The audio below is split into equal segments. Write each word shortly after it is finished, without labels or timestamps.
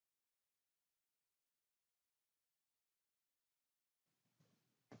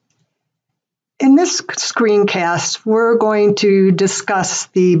In this screencast, we're going to discuss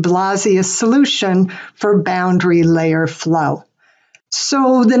the Blasius solution for boundary layer flow.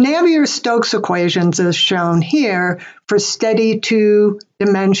 So the Navier-Stokes equations as shown here for steady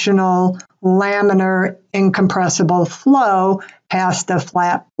two-dimensional laminar incompressible flow past a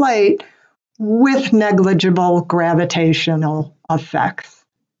flat plate with negligible gravitational effects.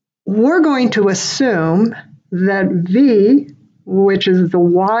 We're going to assume that V, which is the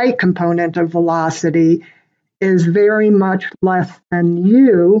y component of velocity, is very much less than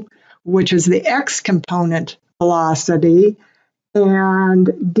u, which is the x component velocity,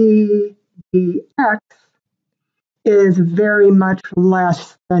 and d dx is very much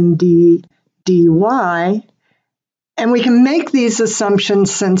less than d dy. And we can make these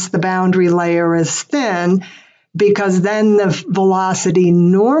assumptions since the boundary layer is thin, because then the velocity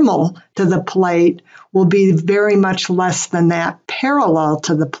normal to the plate will be very much less than that parallel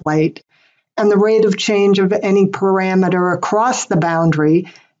to the plate, and the rate of change of any parameter across the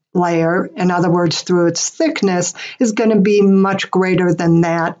boundary layer, in other words, through its thickness, is going to be much greater than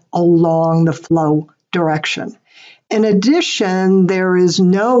that along the flow direction. In addition, there is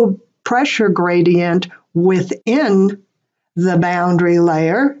no pressure gradient within the boundary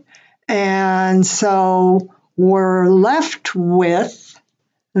layer, and so we're left with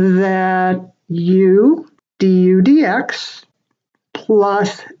that u du dx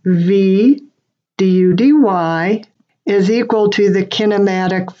plus v du dy is equal to the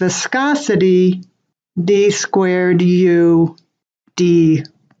kinematic viscosity d squared u dy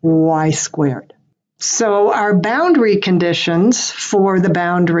squared. So our boundary conditions for the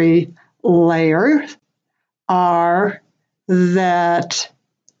boundary layer are that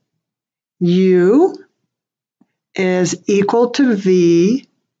u is equal to v,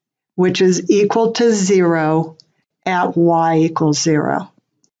 which is equal to 0 at y equals 0.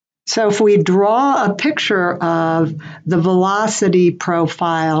 So if we draw a picture of the velocity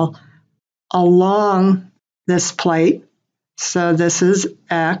profile along this plate, so this is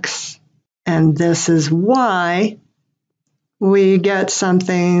x and this is y, we get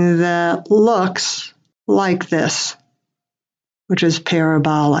something that looks like this, which is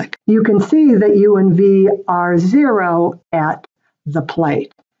parabolic. You can see that u and v are 0 at the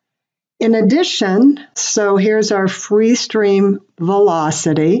plate. In addition, so here's our free stream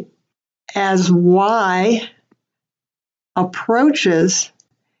velocity. As y approaches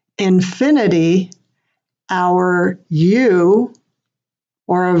infinity, our u,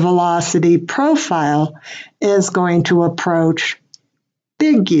 or a velocity profile, is going to approach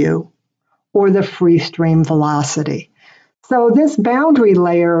big U, or the free stream velocity. So this boundary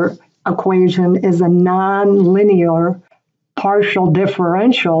layer equation is a nonlinear partial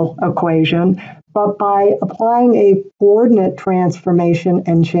differential equation, but by applying a coordinate transformation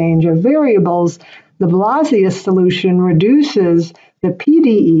and change of variables, the Blasius solution reduces the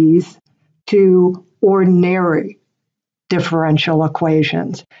PDEs to ordinary differential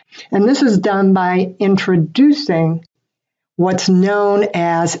equations. And this is done by introducing what's known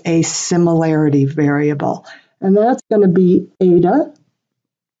as a similarity variable. And that's going to be eta,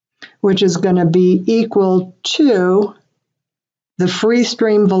 which is going to be equal to the free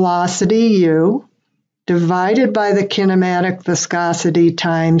stream velocity u divided by the kinematic viscosity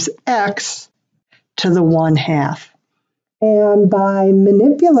times x to the 1/2. And by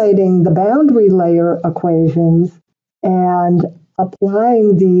manipulating the boundary layer equations and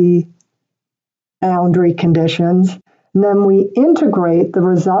applying the boundary conditions, then we integrate the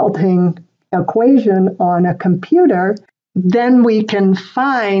resulting equation on a computer, then we can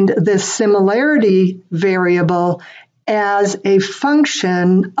find this similarity variable as a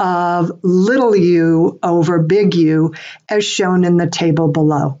function of little u over big U, as shown in the table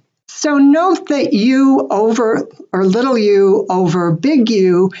below. So note that u over, or little u over big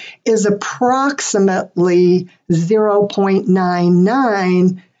U, is approximately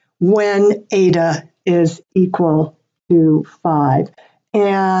 0.99 when eta is equal to 5.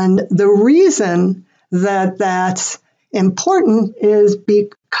 And the reason that that's important is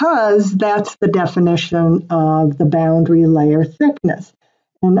because that's the definition of the boundary layer thickness.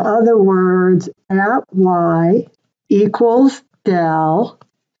 In other words, at y equals del,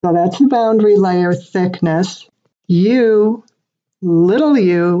 so that's the boundary layer thickness, u, little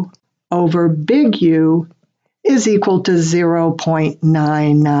u over big U is equal to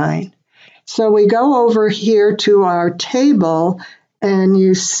 0.99. So we go over here to our table and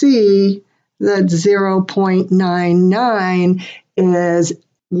you see that 0.99 is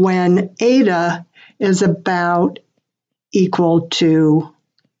when eta is about equal to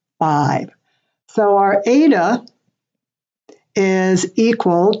 5. So our eta is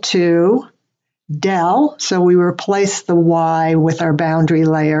equal to del, so we replace the y with our boundary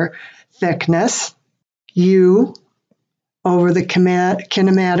layer thickness, u over the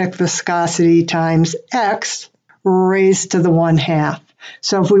kinematic viscosity times x raised to the 1/2.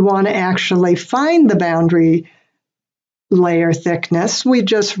 So if we want to actually find the boundary layer thickness, we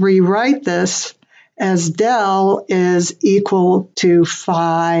just rewrite this as del is equal to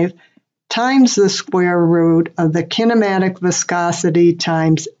 5 times the square root of the kinematic viscosity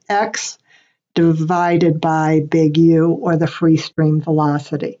times x divided by big U, or the free stream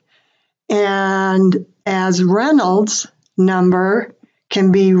velocity. And as Reynolds number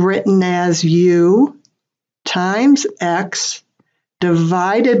can be written as U times x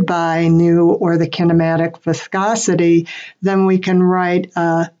divided by nu, or the kinematic viscosity, then we can write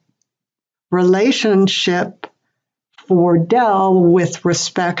a relationship for del with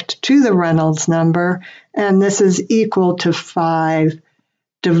respect to the Reynolds number, and this is equal to 5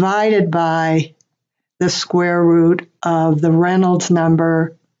 divided by the square root of the Reynolds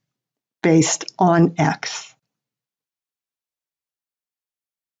number based on x.